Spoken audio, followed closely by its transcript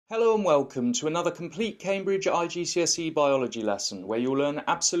Hello and welcome to another complete Cambridge IGCSE biology lesson where you'll learn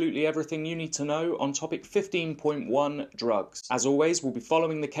absolutely everything you need to know on topic 15.1 drugs. As always, we'll be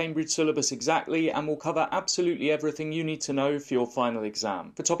following the Cambridge syllabus exactly and we'll cover absolutely everything you need to know for your final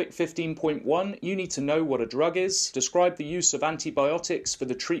exam. For topic 15.1, you need to know what a drug is, describe the use of antibiotics for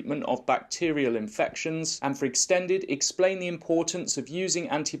the treatment of bacterial infections, and for extended, explain the importance of using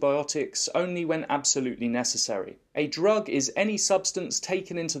antibiotics only when absolutely necessary. A drug is any substance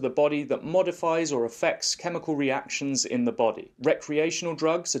taken into the body that modifies or affects chemical reactions in the body. Recreational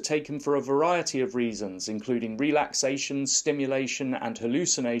drugs are taken for a variety of reasons, including relaxation, stimulation, and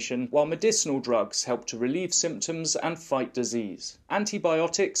hallucination, while medicinal drugs help to relieve symptoms and fight disease.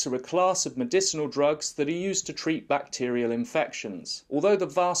 Antibiotics are a class of medicinal drugs that are used to treat bacterial infections. Although the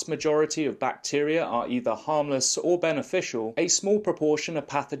vast majority of bacteria are either harmless or beneficial, a small proportion are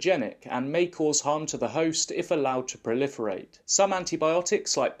pathogenic and may cause harm to the host if allowed to proliferate. Some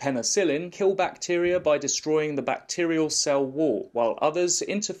antibiotics, like penicillin, kill bacteria by destroying the bacterial cell wall, while others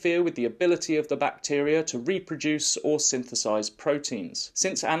interfere with the ability of the bacteria to reproduce or synthesize proteins.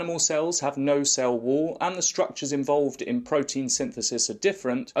 Since animal cells have no cell wall and the structures involved in protein synthesis are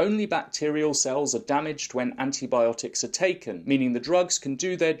different, only bacterial cells are damaged when antibiotics are taken, meaning the drugs can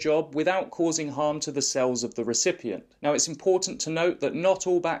do their job without causing harm to the cells of the recipient. Now, it's important to note that not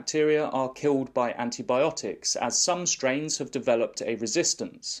all bacteria are killed by antibiotics, as some strains have developed a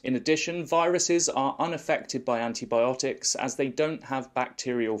resistance. In addition, viruses are unaffected by antibiotics as they don't have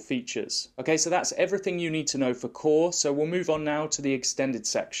bacterial features. Okay, so that's everything you need to know for core, so we'll move on now to the extended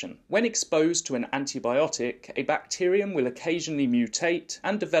section. When exposed to an antibiotic, a bacterium will occasionally mutate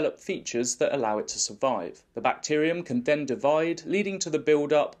and develop features that allow it to survive. The bacterium can then divide, leading to the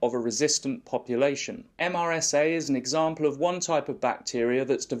build-up of a resistant population. MRSA is an example of one type of bacteria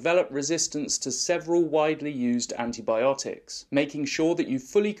that's developed resistance to several widely used antibiotics. Making sure that you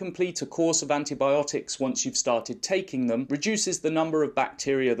fully complete a course of antibiotics once you've started taking them reduces the number of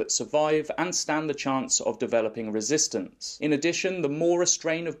bacteria that survive and stand the chance of developing resistance. In addition, the more a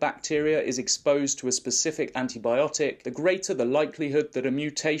strain of bacteria is exposed to a specific antibiotic, the greater the likelihood that a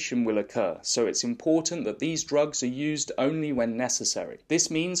mutation will occur, so it's important that these drugs are used only when necessary.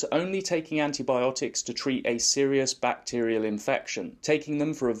 This means only taking antibiotics to treat a serious bacterial infection. Taking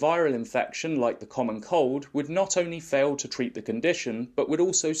them for a viral infection like the common cold would not only fail to treat the condition, but would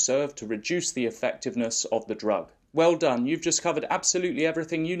also serve to reduce the effectiveness of the drug. Well done, you've just covered absolutely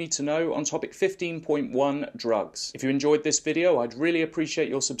everything you need to know on topic 15.1 drugs. If you enjoyed this video, I'd really appreciate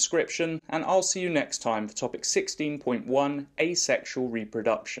your subscription, and I'll see you next time for topic 16.1 asexual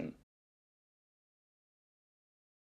reproduction.